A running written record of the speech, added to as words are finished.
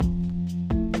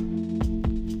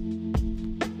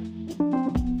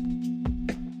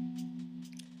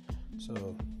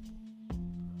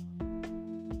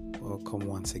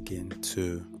once again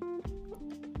to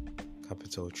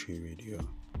Capital Tree Radio.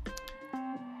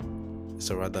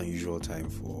 It's a rather unusual time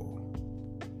for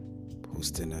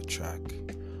posting a track,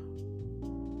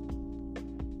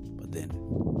 but then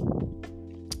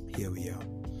here we are.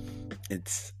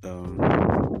 It's the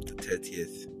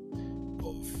 30th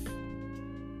of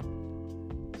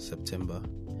September.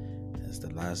 It's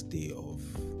the last day of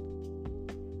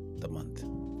the month,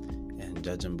 and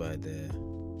judging by the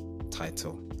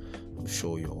title, I'm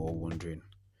sure you're all wondering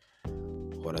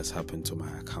what has happened to my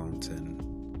account and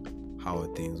how are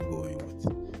things going with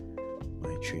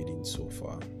my trading so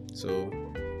far. So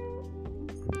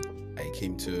I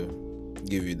came to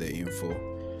give you the info.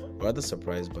 Rather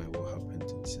surprised by what happened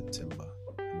in September.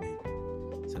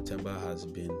 September has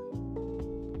been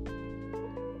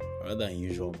a rather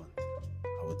unusual month,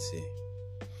 I would say,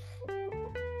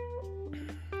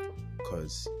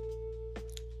 because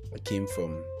I came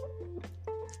from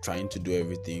trying to do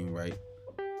everything right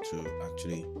to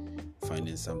actually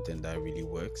finding something that really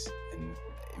works, and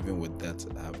even with that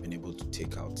I have been able to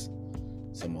take out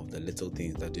some of the little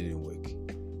things that didn't work,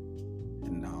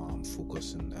 and now I'm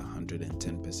focusing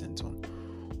 110% on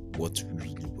what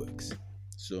really works.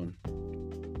 So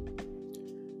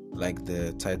like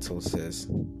the title says,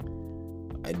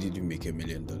 I didn't make $1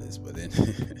 million, but then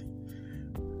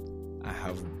I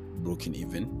have broken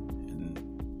even and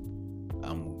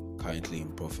I'm currently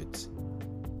in profit.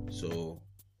 So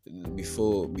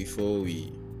before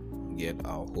we get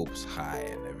our hopes high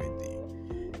and everything,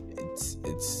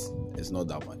 it's not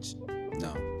that much.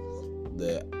 Now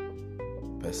the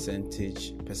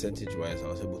percentage wise, I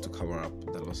was able to cover up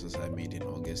the losses I made in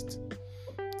August,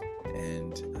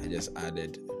 and I just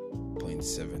added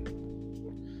 0.7,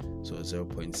 so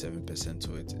 0.7%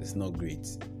 to it. It's not great.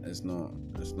 It's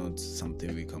not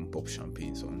something we can pop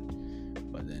champagnes on,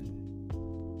 but then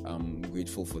I'm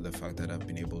grateful for the fact that I've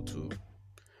been able to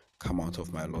come out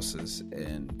of my losses,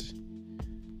 and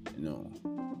now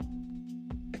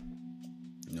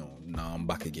I'm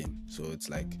back again. So it's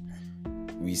like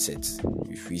we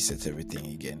reset everything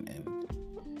again, and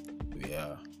we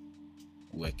are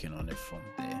working on it from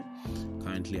there.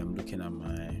 Currently I'm looking at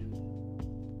my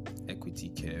equity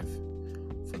curve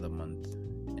for the month,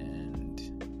 and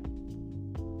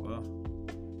well,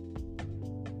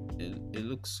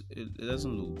 it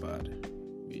doesn't look bad,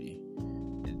 really.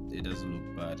 It doesn't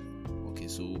look bad. Okay,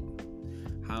 so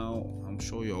how, I'm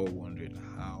sure you're all wondering,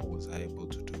 how was I able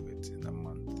to do it in a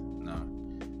month? Now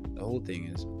the whole thing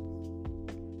is,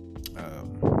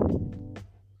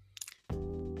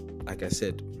 like I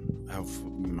said, I have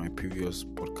my previous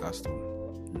podcast on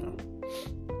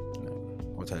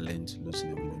what I learned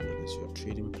losing $1 million. Your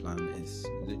trading plan is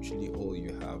literally all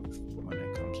you have when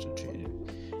it comes to trading.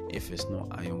 If it's not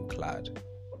ironclad,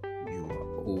 you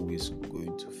are always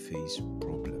going to face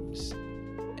problems,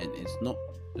 and it's not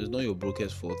your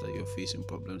broker's fault that you're facing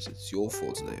problems. It's your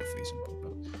fault that you're facing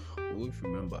problems. Always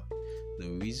remember, the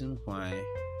reason why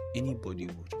anybody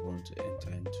would want to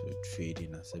enter into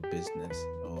trading as a business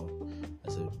or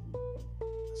as an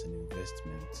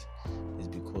investment is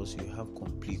because you have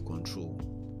complete control,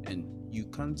 and you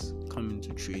can't come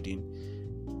into trading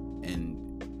and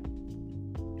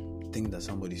think that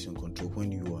somebody's in control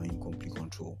when you are in complete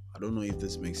control. I don't know if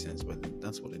this makes sense, but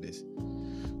that's what it is.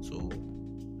 So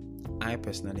I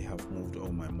personally have moved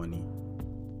all my money,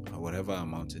 whatever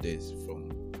amount it is, from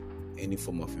any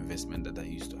form of investment that I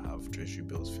used to have, treasury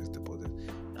bills, fixed deposit,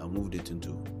 I moved it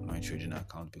into my trading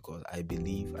account because I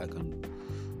believe I can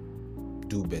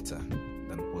do better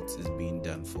than what is being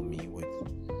done for me with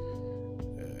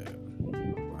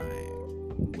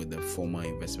the former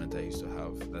investment I used to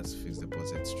have, that's fixed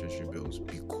deposits, treasury bills,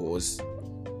 because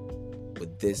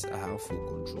with this I have full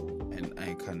control and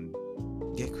I can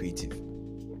get creative.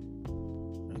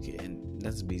 Okay, and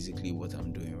that's basically what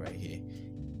I'm doing right here,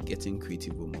 getting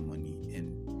creative with my money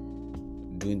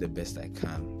and doing the best I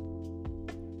can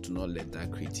to not let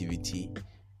that creativity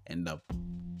end up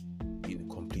in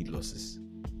complete losses.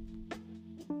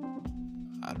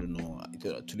 I don't know,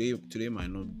 today might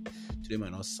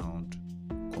not sound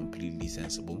completely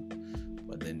sensible,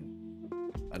 but then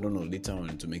I don't know, later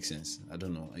on to make sense. I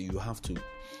don't know. You have to.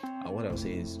 What I'll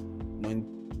say is,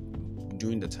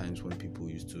 during the times when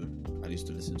I used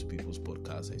to listen to people's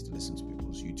podcasts, I used to listen to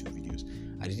people's YouTube videos,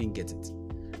 I didn't get it.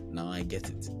 Now I get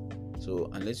it. So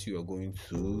unless you are going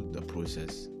through the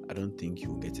process, I don't think you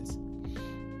will get it.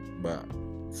 But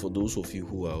for those of you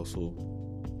who are also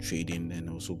trading and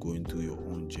also going through your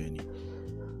own journey,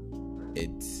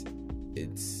 it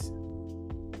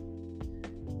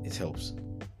helps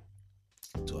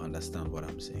to understand what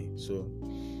I'm saying. So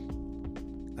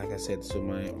like I said, so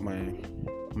my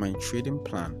my trading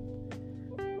plan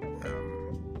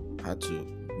had to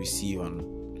receive on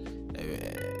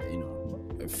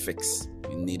a fix.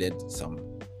 It needed some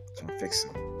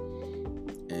fixing,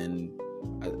 and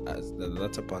as the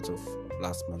latter part of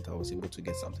last month, I was able to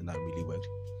get something that really worked,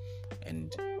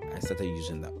 and I started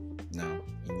using that. Now,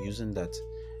 in using that,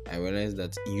 I realized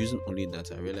that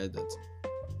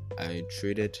I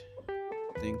traded.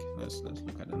 I think let's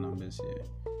look at the numbers here.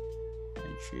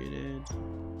 I traded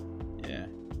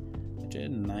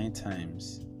 9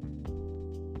 times.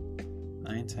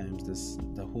 9 times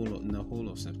the whole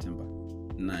of September.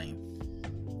 9.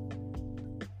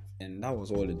 And that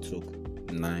was all it took.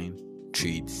 9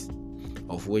 trades,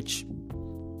 of which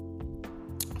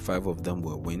 5 of them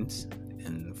were wins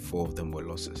and 4 of them were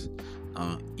losses.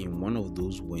 In one of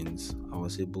those wins, I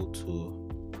was able to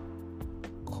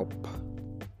cop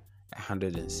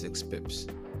 106 pips.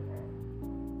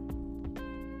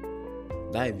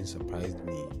 That even surprised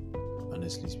me,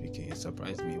 honestly speaking. It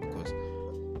surprised me because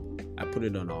I put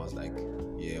it on. I was like,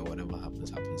 yeah, whatever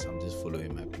happens. I'm just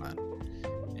following my plan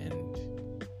and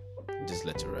just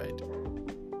let it ride.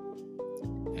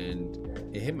 And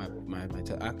it hit my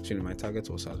target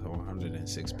was at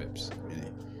 106 pips,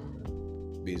 really,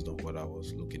 based on what I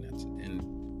was looking at. And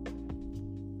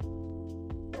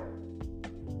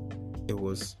it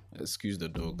was, excuse the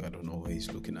dog, I don't know what he's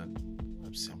looking at.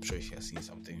 I'm sure he has seen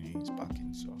something. He's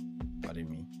barking, so pardon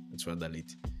me. It's rather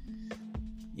late.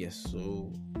 Yes,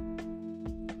 so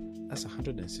that's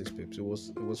 106 pips. It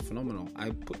was phenomenal.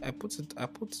 I put it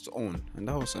on, and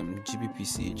that was GBP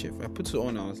CHF. I put it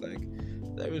on. I was like,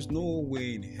 there is no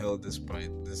way in hell this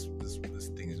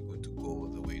thing is going to go all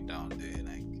the way down there.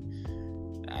 Like,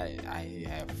 I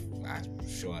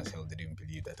sure as hell didn't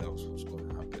believe that was going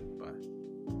to happen, but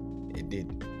it did.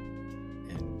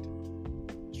 And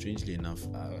strangely enough,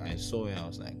 I saw it. I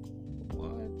was like,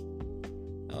 what?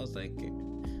 I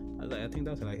think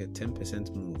that was like a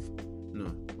 10% move.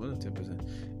 No, it wasn't 10%.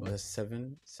 It was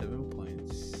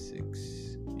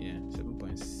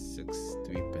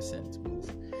 7.63% move,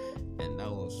 and that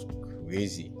was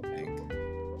crazy. Like,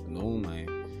 in all my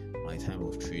time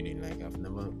of trading, like I have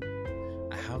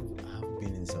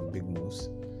been in some big moves,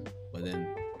 but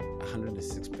then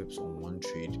 106 pips on one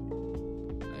trade,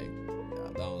 like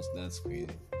that's crazy.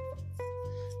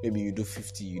 Maybe you do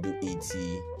 50, you do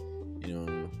 80, you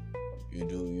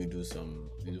do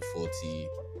 40.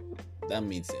 That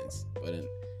made sense, but then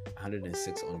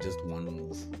 106 on just one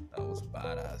move, that was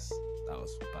badass,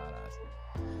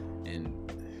 and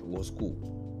it was cool.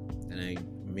 And I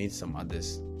made some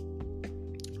others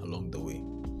along the way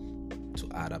to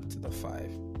add up to the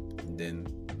 5, and then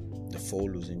the 4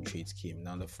 losing trades came.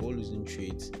 Now the 4 losing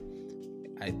trades,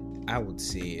 I would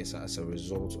say is as a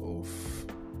result of,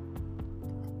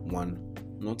 one,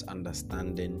 not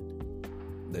understanding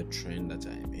the trend that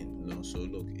I'm in. So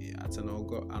look, as an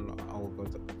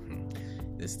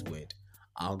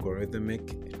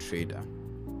algorithmic trader,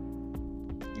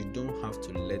 you don't have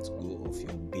to let go of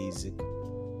your basic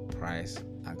price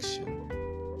action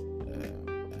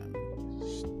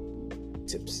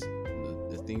tips,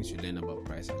 the things you learn about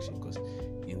price action, because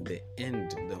in the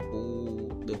end,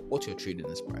 what you're trading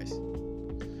is price.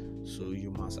 So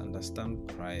you must understand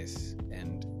price,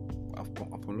 and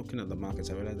upon looking at the markets,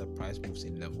 I realized that price moves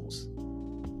in levels.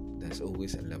 There's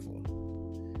always a level.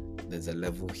 There's a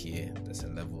level here, there's a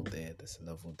level there, there's a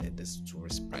level there.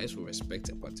 Price will respect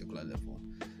a particular level.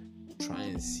 Try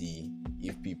and see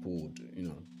if people would,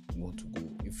 want to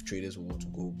go, if traders want to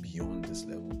go beyond this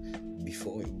level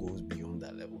before it goes beyond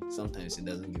that level. Sometimes it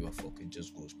doesn't give a fuck, it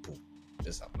just goes poof,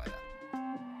 just apply that.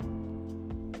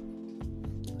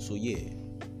 So yeah,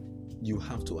 you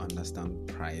have to understand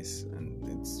price and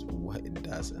it's what it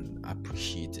does and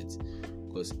appreciate it,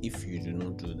 because if you do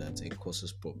not do that, it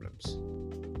causes problems.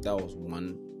 That was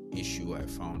one issue I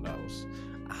found. I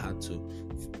had to,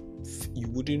 you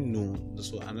wouldn't know.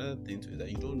 So another thing too is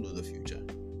that you don't know the future.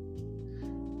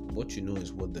 What you know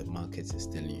is what the market is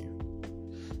telling you.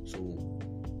 So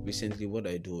recently what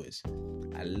I do is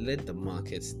I let the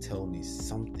markets tell me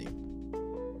something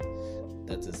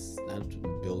that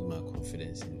build my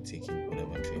confidence in taking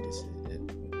whatever trade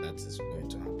that is going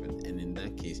to happen. And in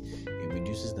that case, it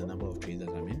reduces the number of trades that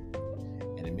I'm in,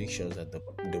 and it makes sure that the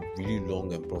really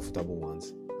long and profitable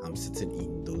ones, I'm sitting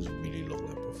in those really long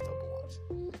and profitable ones.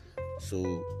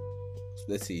 So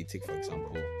let's say, take for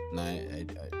example, now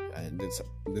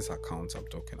this account I'm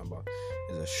talking about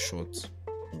is a short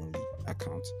only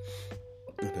account.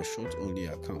 And a short only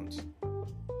account,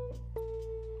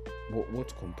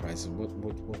 what comprises, what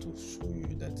will show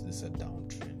you that this is a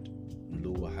downtrend?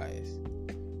 Lower highs,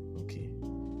 okay,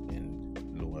 and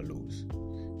lower lows.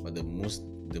 But the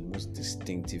the most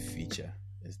distinctive feature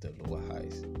is the lower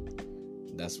highs.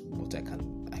 That's what I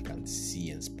can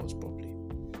see and spot properly.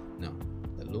 Now,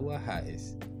 the lower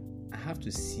highs, I have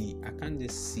to see. I can't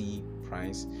just see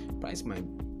price my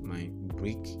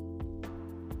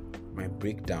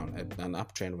breakdown. An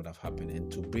uptrend would have happened,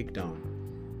 and to break down,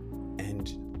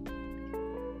 and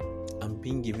I'm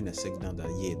being given a signal that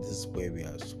this is where we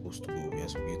are supposed to go. We are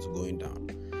supposed to going down,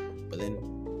 but then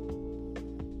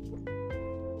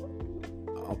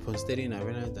upon studying, I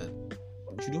realized that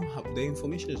you don't have the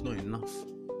information is not enough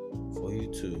for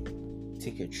you to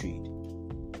take a trade.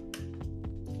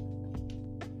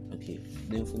 Okay,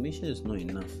 the information is not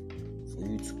enough for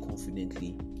you to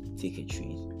confidently take a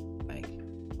trade. Like,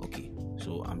 okay,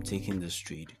 so I'm taking this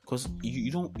trade because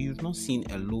you've not seen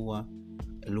a lower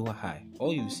high.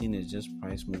 All you've seen is just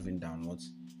price moving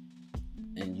downwards,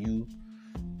 and you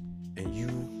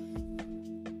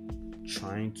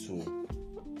trying to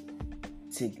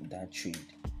take that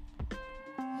trade.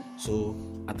 So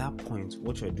at that point,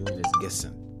 what you're doing is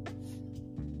guessing.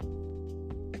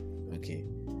 Okay,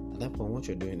 at that point, what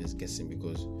you're doing is guessing,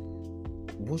 because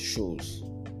what shows,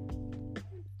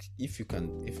 if you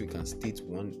can state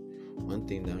one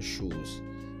thing that shows,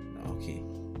 okay,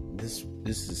 this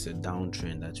is a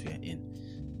downtrend that we are in,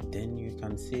 then you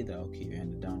can say that okay, you're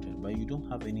in a downtrend, but you don't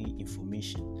have any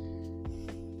information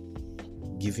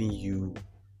giving you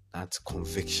that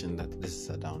conviction that this is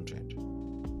a downtrend.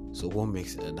 So what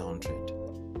makes it a downtrend?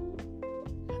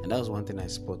 And that was one thing I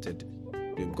spotted.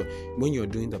 Because when you're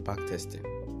doing the back testing,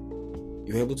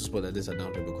 you're able to spot that this is a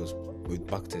downtrend, because with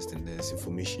back testing there's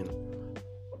information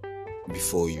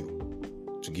before you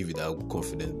to give you that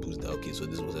confidence boost that okay, so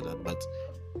this was a downtrend. But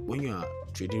when you are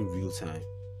trading real time,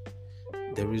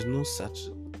 there is no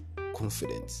such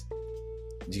confidence.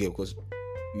 Do you get? Because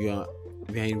we are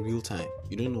in real time.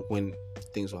 You don't know when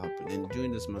things will happen. And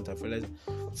during this month, I've realized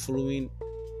following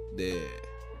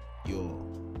your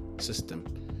system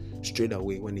straight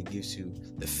away when it gives you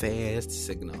the first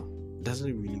signal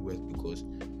doesn't really work, because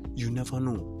you never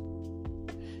know.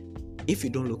 If you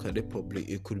don't look at it properly,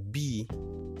 it could be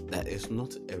that it's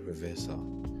not a reversal,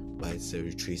 but it's a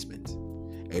retracement.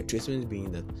 A retracement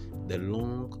being that the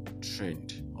long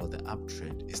trend or the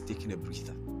uptrend is taking a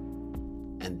breather,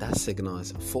 and that signal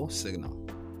is a false signal.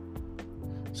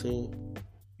 So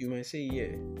you might say,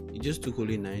 you just took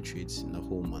only 9 trades in the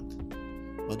whole month,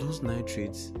 but those 9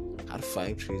 trades had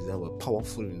 5 trades that were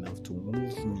powerful enough to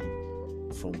move me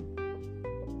from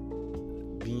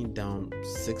being down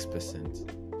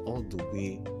 6% all the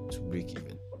way to break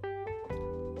even.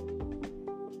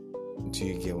 Do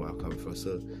you get where I'm coming from?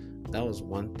 So that was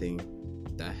one thing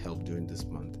that helped during this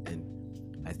month, and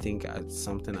I think it's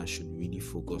something I should really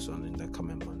focus on in the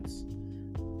coming months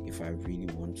if I really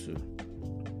want to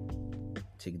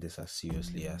take this as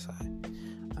seriously as I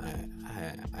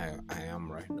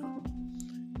am right now.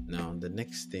 Now the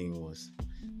next thing was,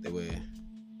 they were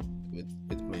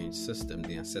with my system,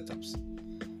 their setups.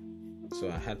 So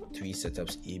I had 3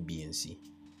 setups, A, B, and C.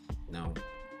 Now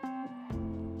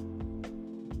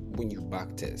when you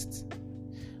backtest,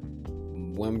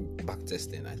 when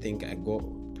backtesting, I think I got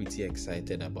pretty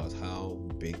excited about how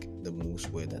big the moves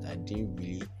were that I didn't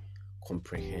really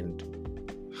comprehend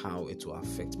how it will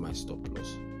affect my stop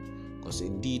loss, because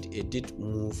indeed it did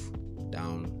move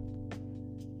down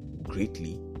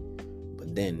greatly,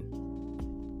 but then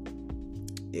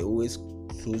it always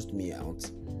closed me out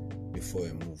before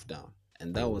it moved down,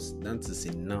 and that is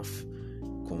enough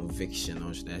conviction,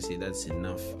 or should I say that's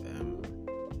enough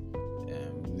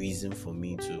reason for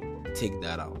me to take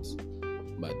that out.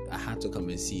 But I had to come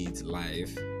and see it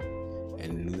live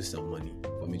and lose some money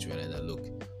for me to realize that, look,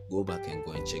 go back and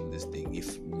go and check this thing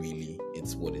if really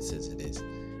it's what it says it is.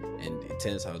 And it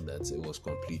turns out that it was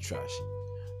complete trash.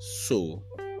 So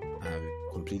I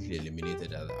completely eliminated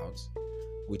that out,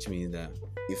 which means that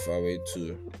if I were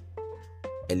to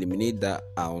eliminate that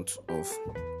out of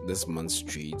this month's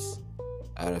trades,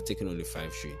 I would have taken only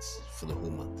 5 trades for the whole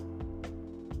month.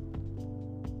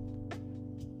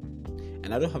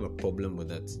 And I don't have a problem with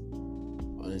that,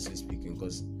 honestly speaking,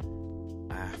 because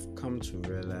I have come to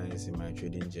realize in my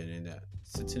trading journey that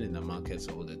sitting in the markets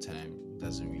all the time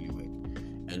doesn't really work.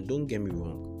 And don't get me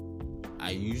wrong, I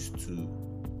used to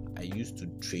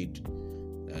trade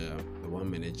the 1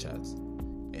 minute chart,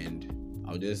 and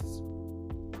I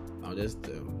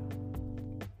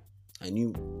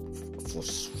knew for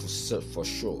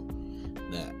sure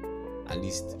that at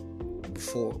least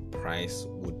before price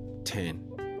would turn,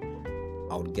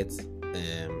 I would get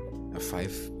a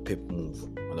 5 pip move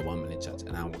on the 1 minute chart,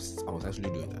 and I was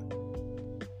actually doing that.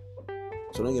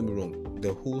 So don't get me wrong,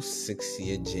 the whole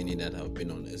 6-year journey that I've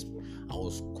been on is, I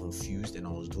was confused and I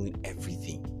was doing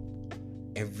everything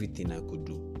I could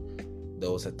do. There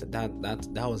was that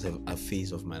was a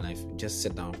phase of my life. Just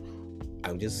sit down,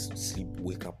 I would just sleep,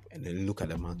 wake up, and then look at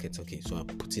the market. Okay, so I'm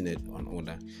putting it on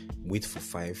order, wait for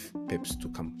 5 pips to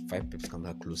come. 5 pips comes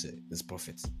out closer, it's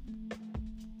profits.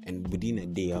 And within a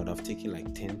day, I would have taken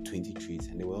like 10, 20 trades,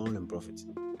 and they were all in profit.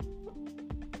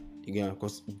 Again,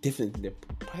 because definitely the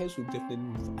price will definitely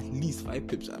move at least 5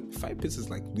 pips. 5 pips is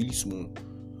like really small,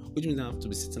 which means I have to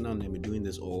be sitting down and be doing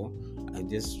this, or I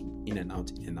just in and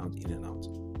out.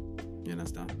 You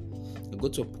understand? I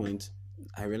got to a point,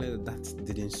 I realized that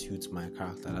didn't suit my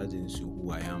character. That didn't suit who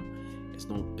I am. It's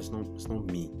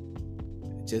not me.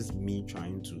 It's just me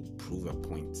trying to prove a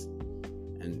point.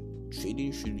 And trading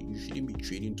you shouldn't be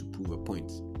trading to prove a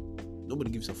point. Nobody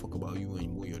gives a fuck about you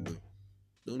and what you're doing.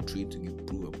 Don't trade to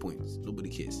prove a point. Nobody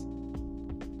cares.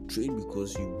 Trade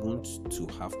because you want to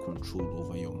have control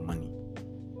over your money.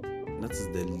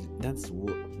 That's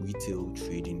what retail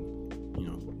trading,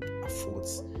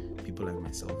 affords people like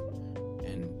myself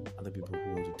and other people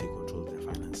who want to take control of their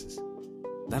finances.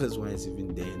 That is why it's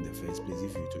even there in the first place.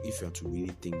 If you have to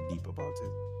really think deep about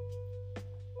it.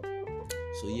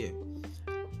 So yeah,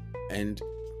 and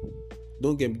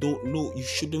you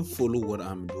shouldn't follow what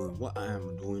I'm doing. What I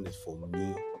am doing is for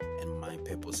me and my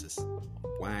purposes.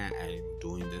 Why I'm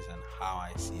doing this and how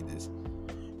I see this.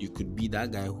 You could be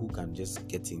that guy who can just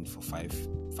get in for five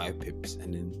pips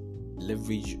and then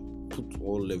put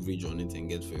all leverage on it and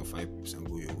get for your 5 pips and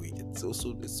go your way. It's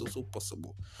also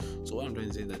possible. So what I'm trying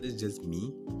to say is that this is just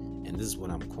me, and this is what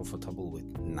I'm comfortable with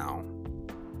now.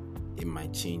 It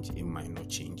might change, it might not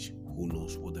change. Who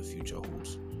knows what the future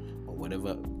holds? But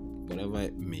whatever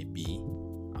it may be,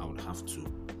 I would have to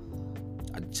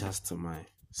adjust my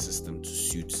system to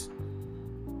suit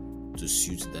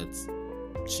that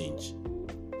change.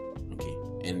 Okay,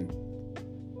 and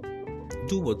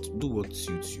do what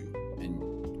suits you and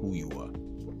who you are.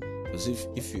 Because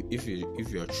if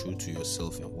you are true to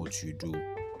yourself and what you do,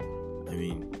 I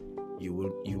mean, it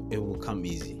will come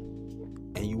easy,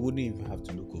 and you wouldn't even have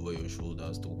to look over your shoulder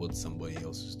as to what somebody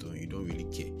else is doing. You don't really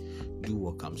care. Do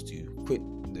what comes to you. Quit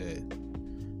the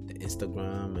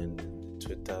Instagram and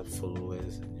Twitter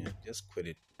followers, and just quit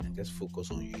it and just focus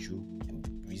on you and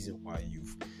the reason why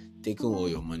you've taken all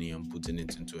your money and put it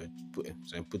into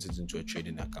a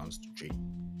trading account to trade.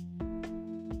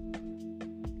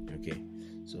 Okay,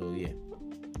 so yeah,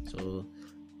 so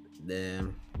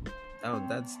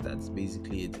that's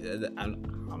basically it.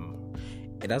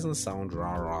 It doesn't sound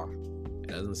rah. It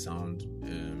doesn't sound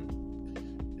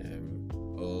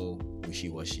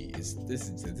wishy-washy. This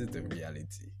is the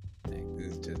reality. Like,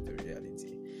 this is just the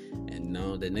reality. And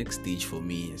now the next stage for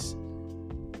me is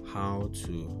how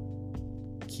to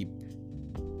keep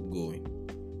going.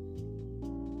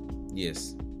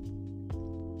 Yes,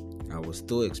 I will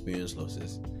still experience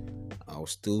losses. I'll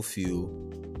still feel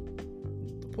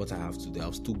what I have to do.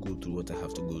 I'll still go through what I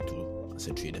have to go through as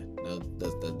a trader. That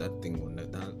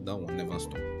will never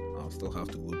stop. I'll still have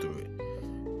to go through it.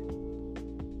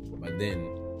 But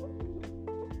then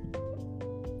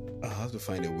I have to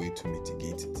find a way to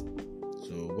mitigate it.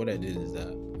 So what I did is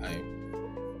that I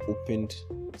opened,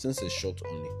 since it's short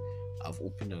only, I've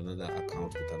opened another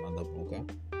account with another broker,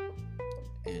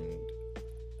 and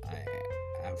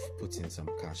I've put in some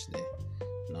cash there.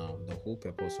 Now the whole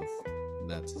purpose of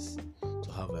that is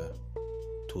to have a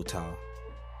total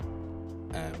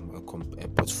a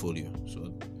portfolio.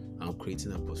 So I'm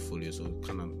creating a portfolio, so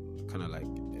kind of like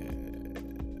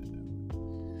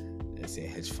let's say a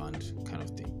hedge fund kind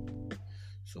of thing.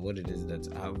 So what it is that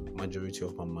I have majority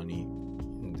of my money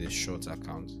in this short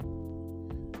account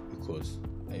because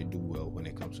I do well when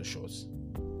it comes to shorts.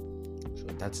 So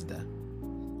that's that.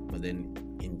 But then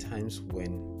in times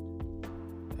when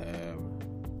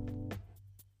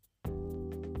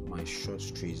my short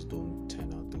trades don't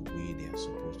turn out the way they are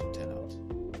supposed to turn out,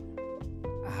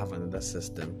 I have another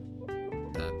system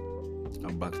that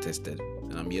I've back tested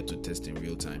and I'm yet to test in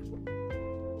real time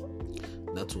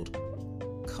that would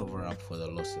cover up for the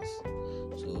losses.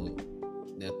 So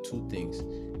there are two things.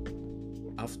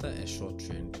 After a short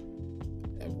trend,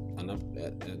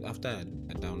 after a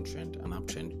downtrend, an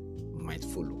uptrend might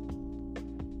follow.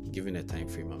 Given a time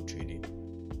frame I'm trading,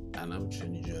 an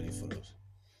uptrend usually follows.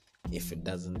 If it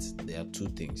doesn't, there are two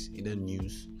things: either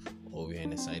news or we're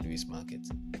in a sideways market.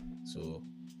 So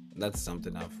that's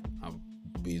something I've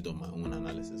based on my own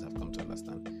analysis, I've come to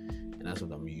understand, and that's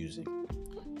what I'm using.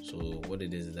 So what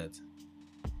it is that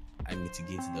I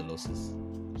mitigate the losses.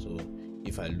 So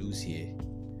if I lose here,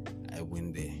 I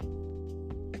win there.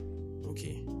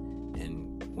 Okay,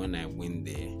 and when I win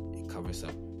there, it covers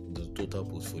up. The total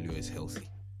portfolio is healthy,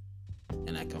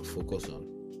 and I can focus on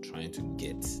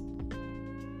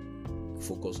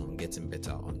getting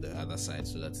better on the other side,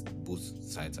 so that both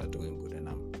sides are doing good and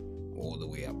I'm all the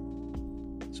way up.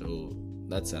 So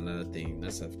that's another thing.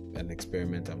 That's an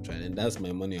experiment I'm trying, and that's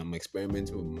my money. I'm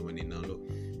experimenting with my money now. Look,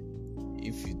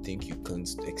 if you think you can't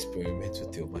experiment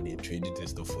with your money and trade it and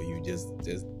stuff for you, just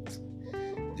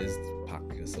pack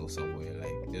yourself somewhere.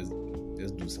 Like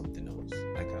just do something else.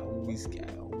 Like I always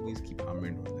keep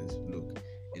hammering on this. Look,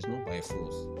 it's not by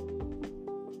force.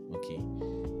 Okay,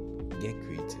 get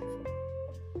creative.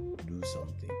 Do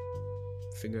something.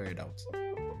 Figure it out.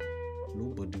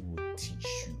 Nobody will teach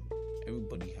you.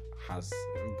 Everybody has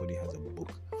a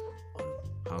book on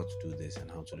how to do this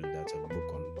and how to do that. A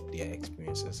book on their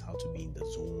experiences, how to be in the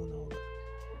zone. All that.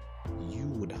 You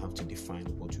would have to define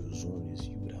what your zone is.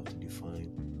 You would have to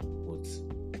define what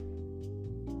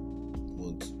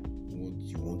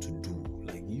you want to do.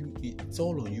 Like it's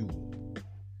all on you.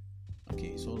 Okay,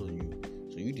 it's all on you.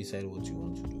 So you decide what you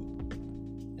want to do.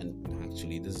 And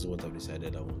actually, this is what I've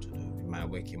decided I want to do. It might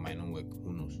work, it might not work.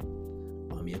 Who knows?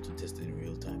 But I'm here to test it in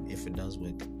real time. If it does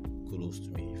work, kudos to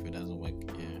me. If it doesn't work,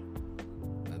 yeah,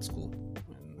 that's cool.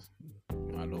 And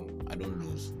I don't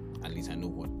lose. At least I know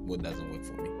what doesn't work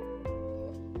for me.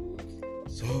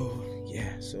 So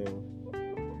yeah, so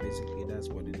basically that's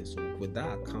what it is. So with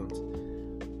that account,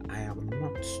 I am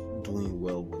not doing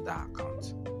well with that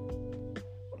account.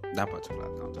 That particular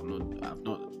account.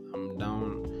 I'm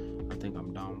down. I think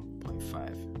I'm down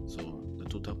 0.5. So the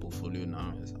total portfolio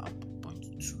now is up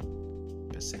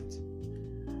 0.2%.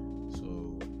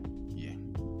 So yeah.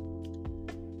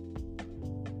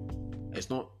 It's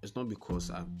not because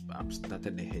I've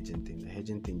started the hedging thing. The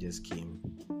hedging thing just came,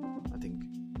 I think,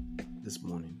 this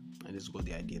morning. I just got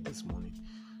the idea this morning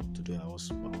to do. I was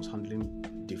handling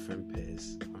different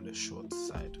pairs on the short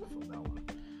side for that one,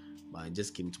 but it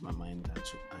just came to my mind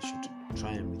that I should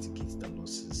try and mitigate the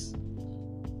losses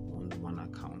on one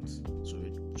account. So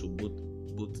both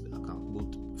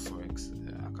forex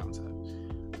accounts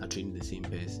are trading the same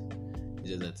pairs. It's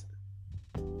just that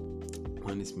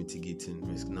one is mitigating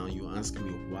risk. Now you ask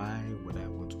me, why would I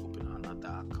want to open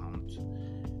another account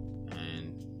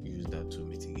and use that to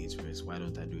mitigate risk? Why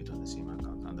don't I do it on the same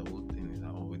account? And the whole thing is that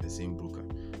all with the same broker.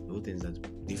 The whole thing is that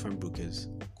different brokers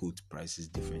quote prices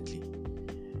differently.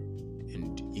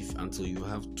 And if until you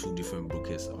have two different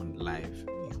brokers on live,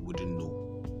 you wouldn't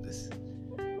know this.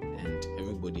 And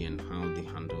everybody and how they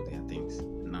handle their things.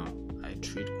 Now I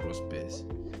trade cross pairs,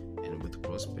 and with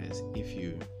cross pairs, if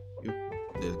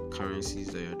the currencies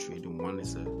that you're trading, one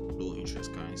is a low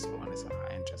interest currency, one is a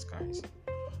high interest currency.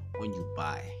 When you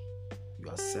buy, you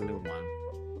are selling one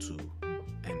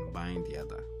and buying the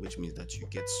other, which means that you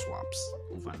get swaps,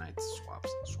 overnight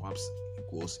swaps. Swaps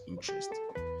equals interest.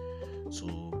 So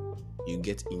you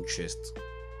get interest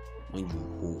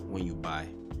when you buy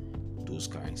those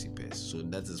currency pairs. So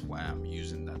that is why I'm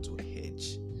using that to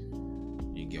hedge.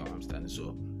 You get what I'm saying?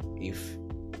 So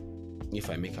if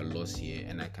I make a loss here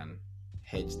and I can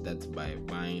hedge that by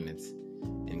buying it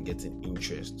and getting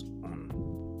interest on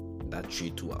that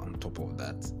trade too on top of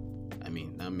that, I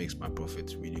mean, that makes my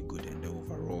profits really good, and the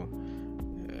overall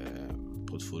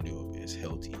portfolio is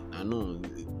healthy. I know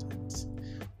it's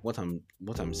what I'm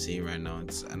saying right now.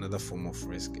 It's another form of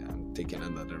risk. I'm taking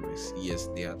another risk. Yes,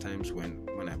 there are times when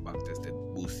I backtested,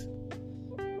 both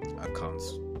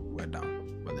accounts were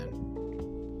down, but then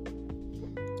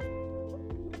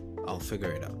I'll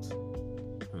figure it out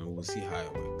and we'll see how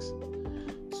it works.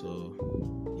 So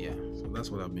yeah, so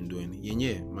that's what I've been doing.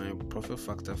 Yeah, my profit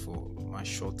factor for my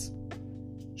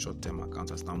short-term account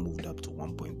has now moved up to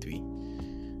 1.3.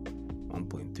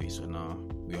 So now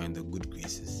we are in the good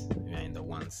graces. We are in the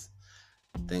ones.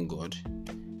 Thank God.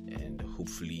 And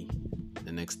hopefully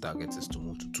the next target is to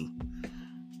move to 2.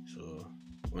 So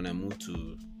when I move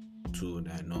to 2,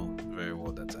 I know very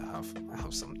well that I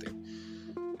have something.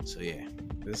 So yeah,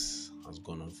 this has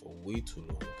gone on for way too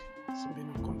long. It's been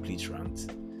a complete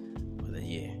rant. But then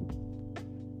yeah,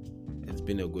 it's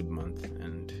been a good month,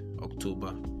 and in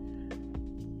October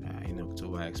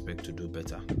I expect to do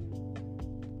better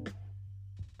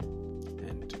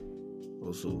and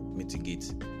also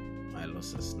mitigate my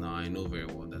losses. Now I know very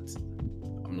well that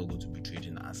I'm not going to be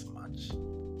trading as much,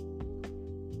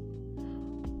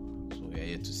 so we are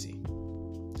yet to see.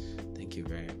 Thank you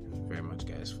very, very much,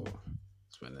 guys, for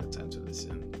spending the time to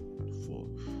listen. For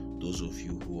those of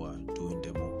you who are doing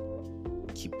demo,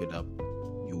 keep it up.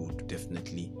 You would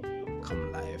definitely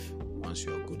come live once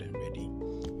you are good and ready.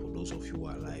 For those of you who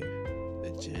are live, the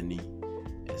journey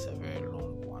is a very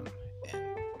long one, and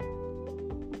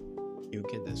you'll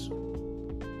get there soon.